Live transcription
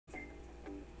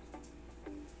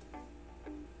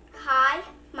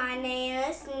My name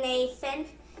is Nathan.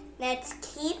 Let's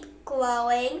keep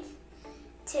growing.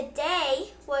 Today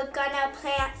we're gonna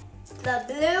plant the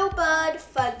bluebird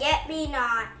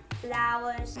forget-me-not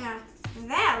flowers.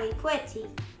 Very pretty.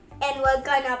 And we're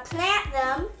gonna plant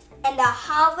them and the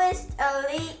harvest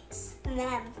awaits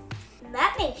them.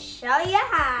 Let me show you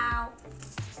how.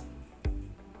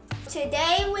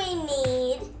 Today we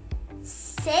need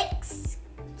 6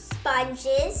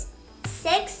 sponges,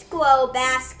 6 grow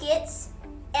baskets,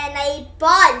 and a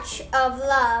bunch of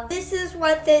love. This is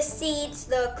what the seeds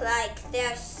look like.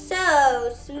 They're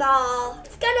so small.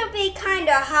 It's gonna be kind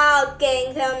of hard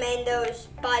getting them in those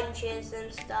sponges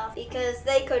and stuff because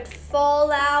they could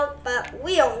fall out, but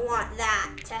we don't want that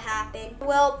to happen.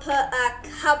 We'll put a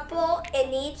couple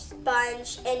in each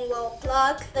sponge and we'll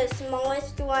pluck the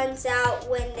smallest ones out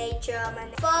when they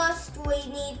germinate. First, we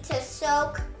need to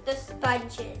soak the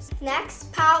sponges.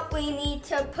 Next part, we need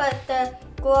to put the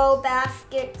grow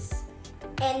baskets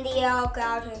in the air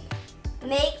garden.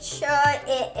 Make sure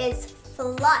it is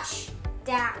flush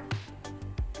down.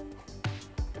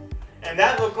 And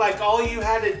that looked like all you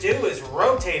had to do is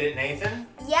rotate it, Nathan.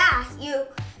 Yeah,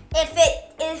 if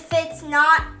it's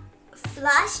not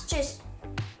flush, just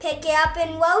pick it up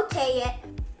and rotate it.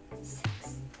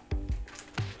 6.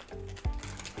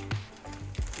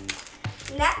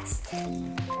 Next,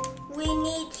 we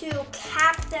need to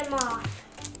cap them off.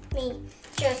 Let me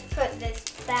just put this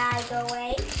bag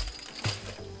away.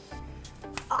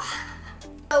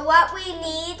 So what we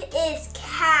need is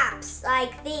caps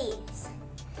like these.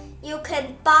 You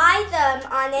can buy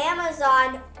them on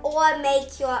Amazon or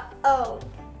make your own,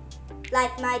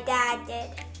 like my dad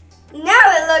did.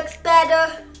 Now it looks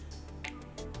better.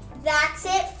 That's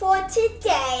it for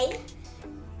today.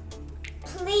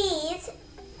 Please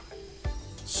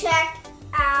check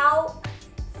out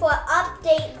for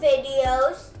update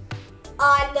videos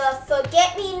on the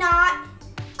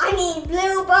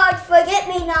bluebird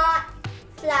forget-me-not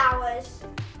flowers.